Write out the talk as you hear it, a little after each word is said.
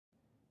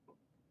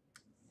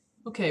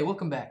Okay,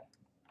 welcome back.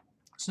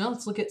 So now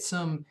let's look at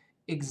some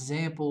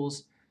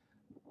examples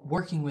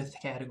working with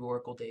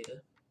categorical data.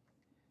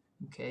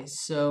 Okay,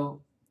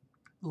 so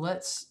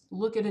let's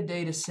look at a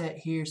data set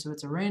here. So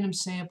it's a random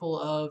sample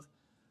of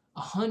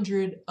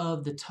 100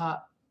 of the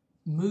top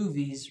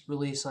movies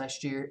released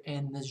last year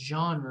and the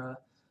genre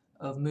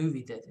of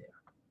movie that they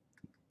are.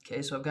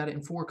 Okay, so I've got it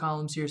in 4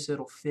 columns here so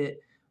it'll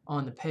fit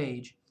on the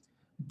page,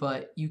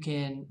 but you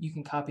can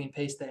copy and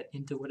paste that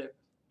into whatever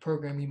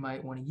program you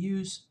might want to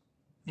use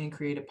and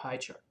create a pie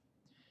chart.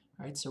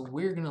 All right, so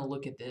we're going to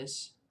look at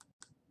this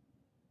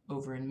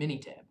over in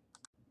Minitab.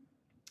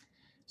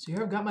 So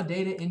here I've got my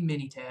data in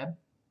Minitab.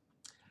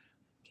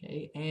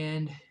 Okay,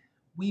 and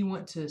we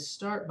want to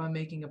start by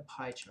making a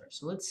pie chart.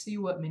 So let's see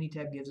what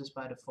Minitab gives us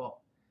by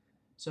default.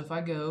 So if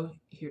I go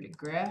here to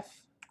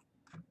Graph,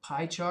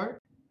 Pie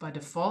Chart, by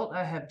default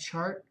I have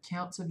Chart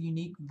Counts of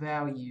Unique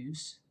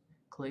Values.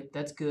 Click.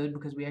 That's good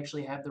because we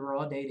actually have the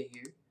raw data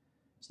here.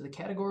 So the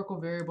categorical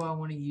variable I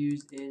want to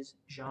use is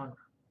genre.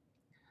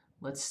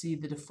 Let's see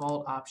the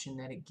default option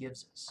that it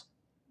gives us.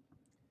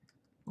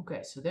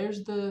 Okay, so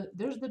there's the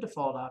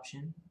default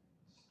option,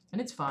 and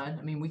it's fine.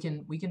 I mean, we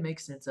can make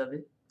sense of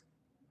it,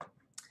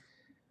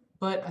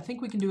 but I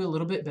think we can do a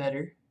little bit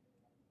better.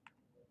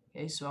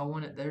 Okay, so I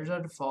want it. There's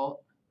our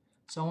default.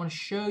 So I want to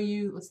show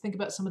you. Let's think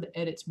about some of the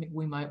edits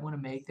we might want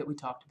to make that we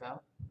talked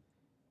about.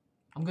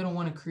 I'm going to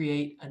want to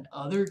create an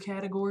other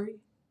category.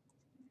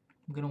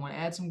 I'm going to want to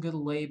add some good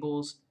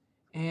labels,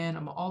 and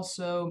I'm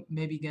also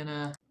maybe going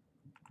to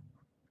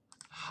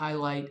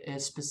highlight a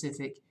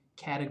specific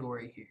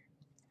category here.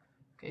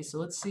 Okay, so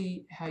let's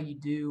see how you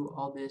do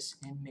all this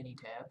in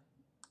Minitab.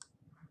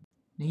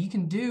 Now you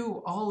can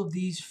do all of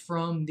these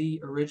from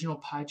the original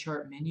pie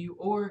chart menu,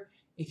 or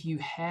if you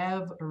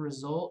have a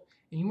result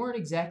and you weren't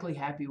exactly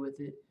happy with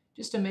it,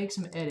 just to make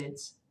some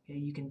edits, okay,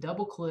 you can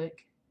double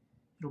click.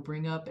 It'll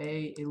bring up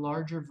a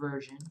larger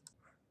version.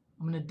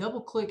 I'm going to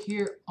double click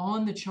here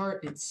on the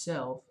chart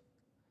itself.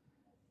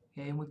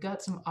 Okay, and we've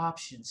got some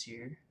options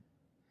here.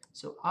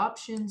 So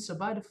options, so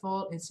by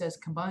default it says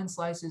combined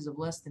slices of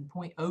less than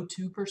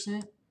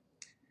 0.02%.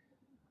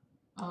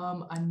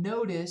 I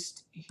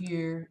noticed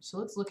here, so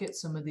let's look at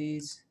some of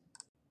these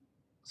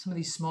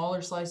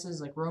smaller slices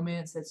like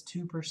romance, that's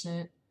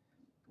 2%,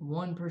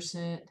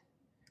 1%,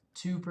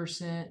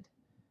 2%.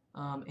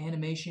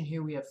 Animation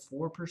here we have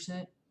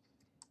 4%.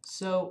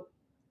 So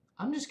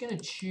I'm just going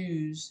to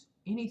choose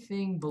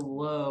anything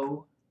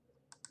below,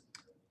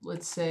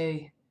 let's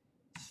say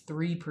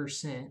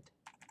 3%.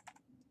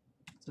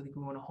 So I think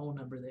we want a whole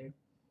number there.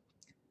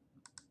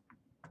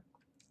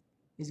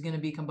 Is going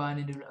to be combined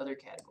into another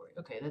category.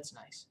 Okay, that's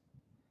nice.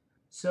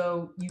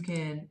 So you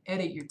can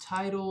edit your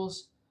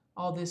titles,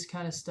 all this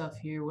kind of stuff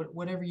here,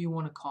 whatever you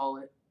want to call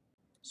it.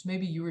 So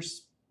maybe you were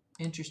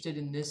interested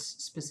in this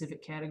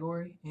specific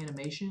category,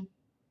 animation.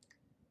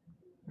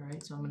 All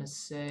right, so I'm going to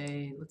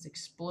say, let's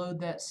explode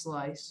that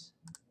slice.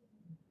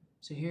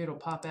 So here it'll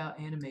pop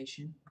out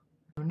animation.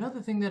 Another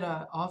thing that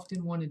I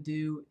often want to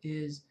do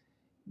is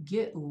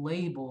get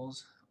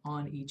labels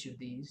on each of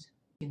these.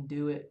 You can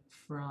do it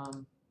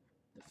from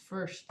the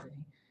first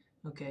thing.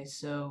 Okay,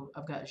 so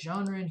I've got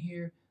genre in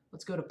here.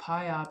 Let's go to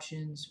pie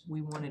options.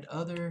 We wanted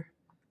other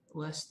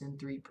less than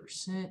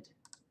 3%.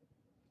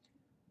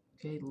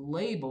 Okay,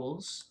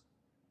 labels.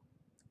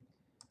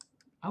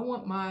 I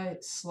want my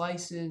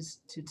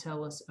slices to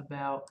tell us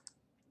about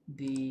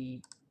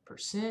the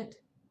percent.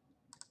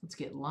 Let's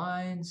get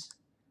lines.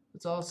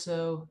 Let's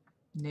also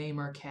name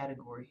our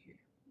category here.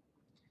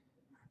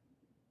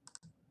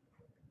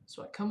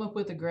 So I come up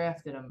with a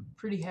graph that I'm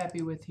pretty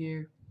happy with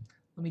here.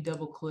 Let me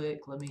double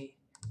click. Let me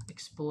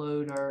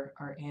explode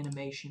our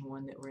animation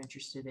one that we're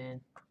interested in.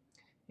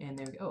 And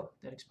there we go. Oh,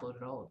 that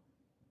exploded all of them.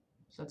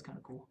 So that's kind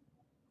of cool.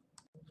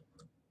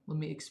 Let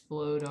me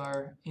explode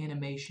our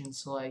animation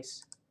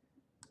slice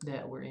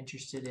that we're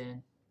interested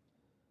in.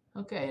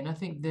 Okay, and I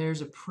think there's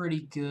a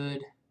pretty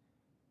good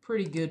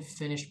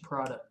finished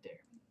product there.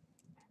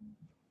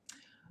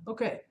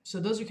 Okay, so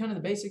those are kind of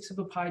the basics of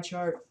a pie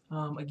chart.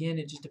 Again,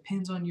 it just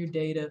depends on your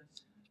data,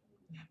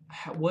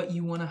 what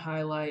you want to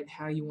highlight,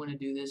 how you want to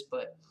do this,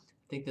 but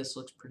I think this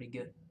looks pretty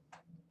good.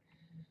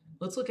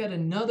 Let's look at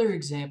another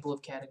example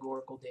of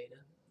categorical data.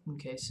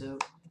 Okay, so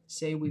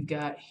say we've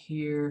got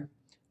here,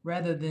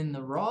 rather than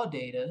the raw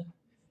data,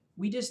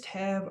 we just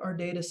have our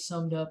data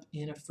summed up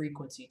in a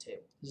frequency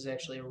table. This is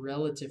actually a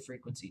relative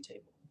frequency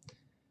table.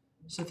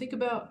 So think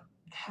about,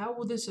 how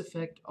will this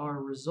affect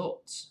our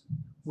results?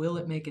 Will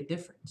it make a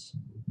difference?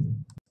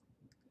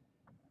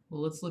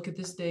 Well, let's look at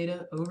this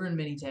data over in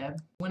Minitab.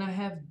 When I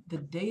have the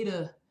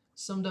data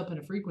summed up in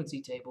a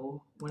frequency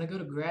table, when I go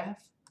to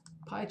Graph,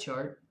 Pie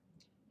Chart,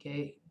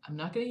 okay, I'm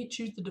not going to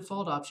choose the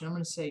default option. I'm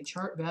going to say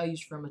Chart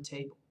Values from a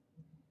Table.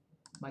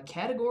 My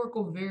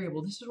categorical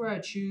variable, this is where I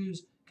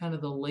choose kind of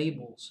the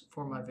labels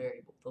for my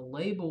variable. The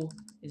label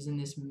is in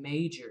this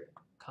major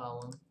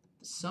column.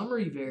 The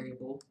summary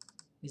variable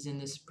is in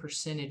this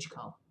percentage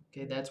column.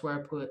 Okay, that's where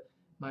I put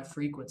my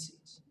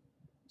frequencies.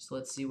 So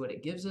let's see what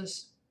it gives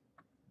us.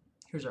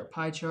 Here's our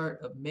pie chart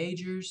of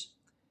majors.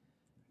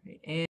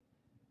 And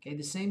Okay,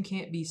 the same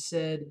can't be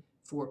said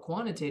for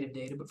quantitative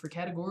data, but for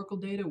categorical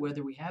data,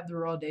 whether we have the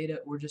raw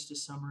data or just a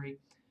summary,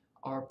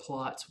 our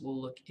plots will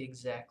look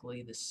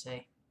exactly the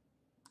same.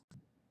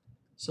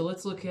 So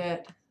let's look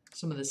at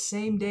some of the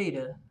same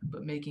data,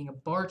 but making a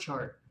bar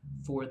chart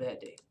for that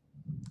data.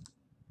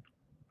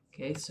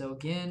 Okay, so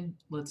again,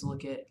 let's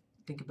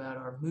think about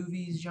our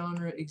movies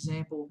genre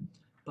example,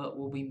 but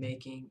we'll be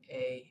making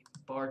a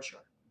bar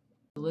chart.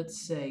 So let's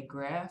say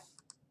graph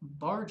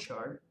bar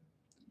chart.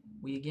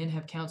 We again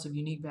have counts of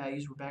unique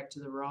values. We're back to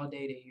the raw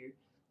data here.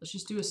 Let's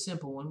just do a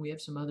simple one. We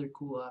have some other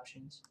cool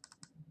options,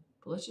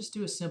 but let's just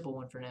do a simple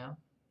one for now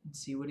and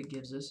see what it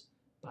gives us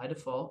by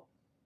default,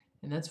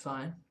 and that's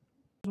fine.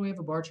 When we have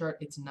a bar chart,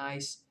 it's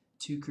nice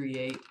to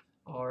create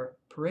our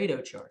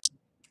Pareto chart.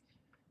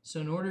 So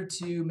in order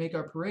to make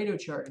our Pareto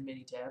chart in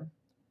Minitab,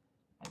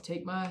 I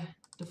take my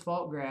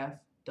default graph,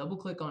 double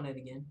click on it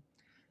again,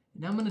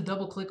 and now I'm going to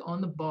double click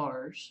on the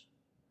bars.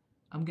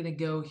 I'm going to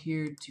go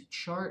here to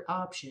chart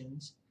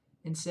options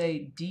and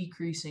say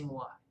decreasing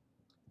Y.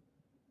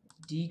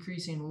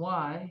 Decreasing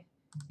Y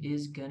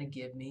is going to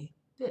give me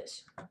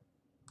this.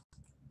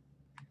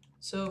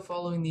 So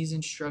following these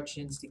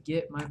instructions to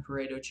get my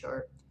Pareto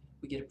chart,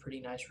 we get a pretty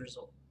nice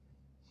result.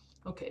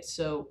 Okay,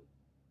 so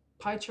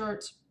pie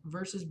charts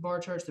versus bar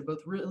charts, they're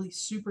both really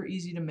super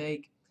easy to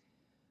make.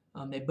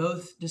 They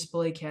both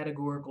display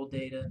categorical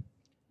data.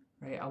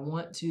 Right? I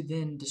want to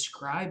then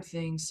describe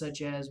things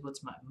such as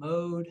what's my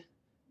mode,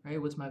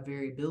 right? What's my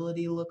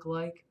variability look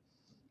like?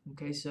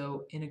 Okay,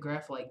 so in a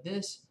graph like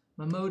this,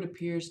 my mode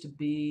appears to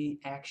be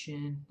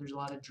action. There's a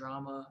lot of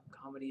drama,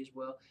 comedy as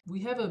well.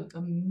 We have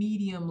a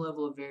medium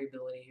level of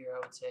variability here, I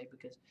would say,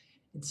 because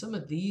in some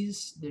of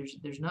these,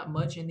 there's not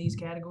much in these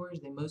categories.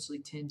 They mostly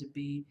tend to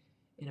be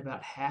in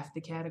about half the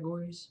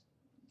categories.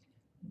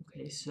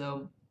 Okay,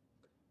 so,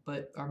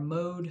 but our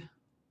mode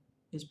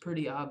is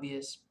pretty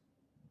obvious,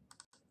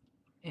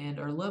 and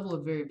our level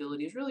of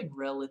variability is really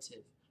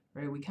relative,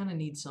 right? We kind of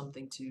need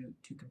something to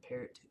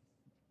compare it to.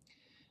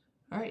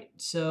 All right,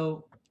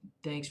 so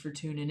thanks for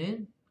tuning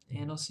in,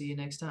 and I'll see you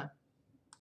next time.